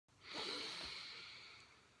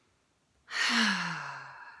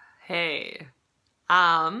Hey,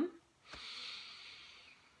 I'm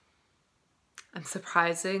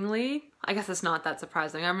surprisingly, I guess it's not that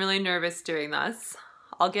surprising. I'm really nervous doing this.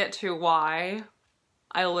 I'll get to why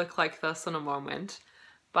I look like this in a moment.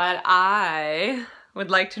 But I would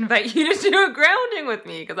like to invite you to do a grounding with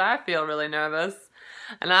me because I feel really nervous.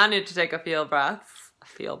 And I need to take a few breaths.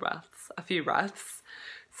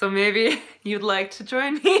 So maybe you'd like to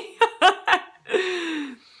join me.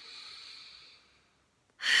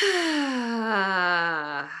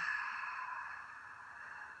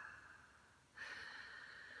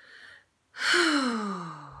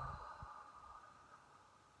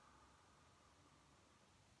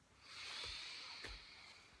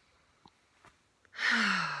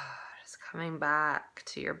 Just coming back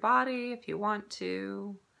to your body if you want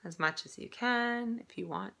to, as much as you can if you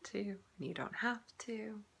want to, and you don't have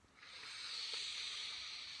to.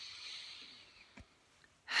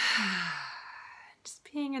 Just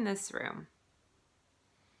being in this room.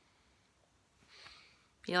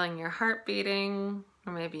 Feeling your heart beating,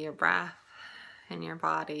 or maybe your breath in your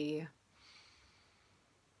body.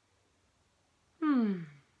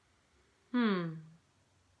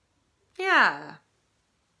 Yeah.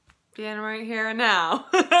 Being right here and now,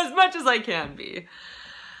 as much as I can be.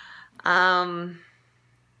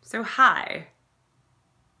 So hi.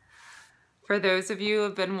 For those of you who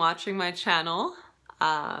have been watching my channel,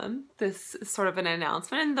 this is sort of an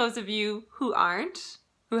announcement, and those of you who aren't,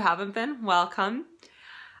 who haven't been, welcome.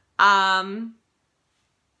 I'm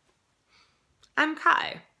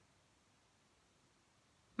Kai.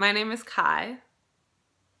 My name is Kai,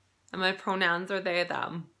 and my pronouns are they,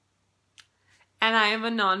 them. And I am a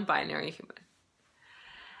non-binary human.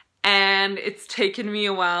 And it's taken me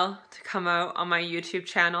a while to come out on my YouTube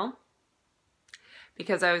channel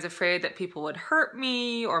because I was afraid that people would hurt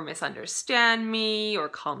me or misunderstand me or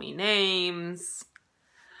call me names.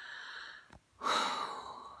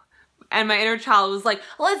 And my inner child was like,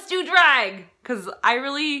 let's do drag, because I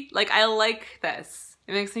really, I like this.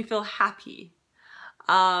 It makes me feel happy.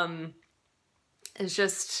 It's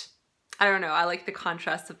just, I don't know, I like the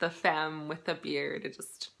contrast of the femme with the beard. It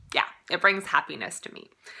just, yeah, it brings happiness to me.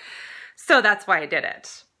 So that's why I did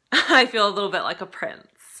it. I feel a little bit like a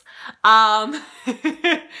prince.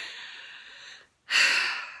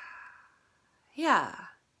 Yeah.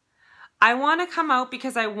 I want to come out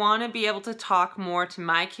because I want to be able to talk more to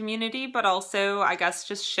my community, but also, I guess,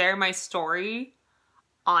 just share my story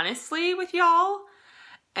honestly with y'all.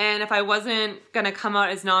 And if I wasn't going to come out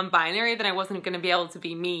as non-binary, then I wasn't going to be able to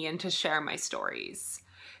be me and to share my stories.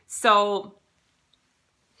 So,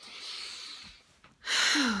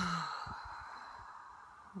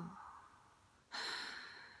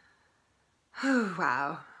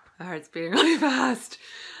 wow, my heart's beating really fast.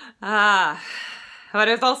 But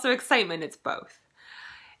it's also excitement. It's both.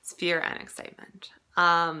 It's fear and excitement.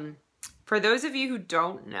 For those of you who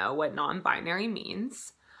don't know what non-binary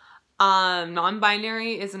means,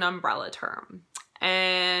 non-binary is an umbrella term,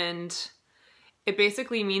 and it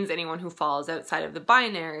basically means anyone who falls outside of the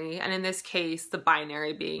binary, and in this case, the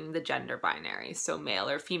binary being the gender binary, so male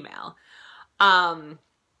or female.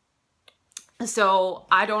 So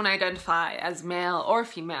I don't identify as male or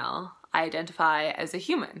female. I identify as a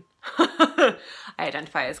human. I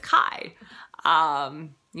identify as Kai.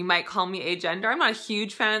 You might call me agender. I'm not a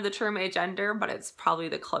huge fan of the term agender, but it's probably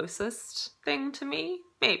the closest thing to me.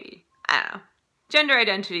 Maybe. I don't know. Gender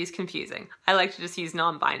identity is confusing. I like to just use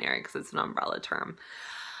non-binary because it's an umbrella term.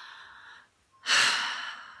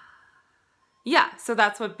 Yeah, so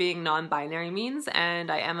that's what being non-binary means,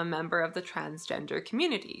 and I am a member of the transgender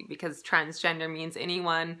community because transgender means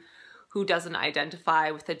anyone who doesn't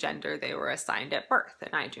identify with the gender they were assigned at birth,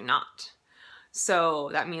 and I do not. So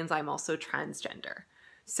that means I'm also transgender.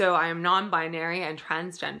 So I am non-binary and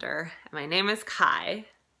transgender, and my name is Kai,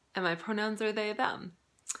 and my pronouns are they, them.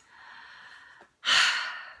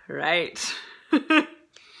 Right.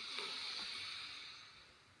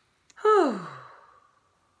 Whew.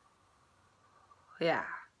 Yeah.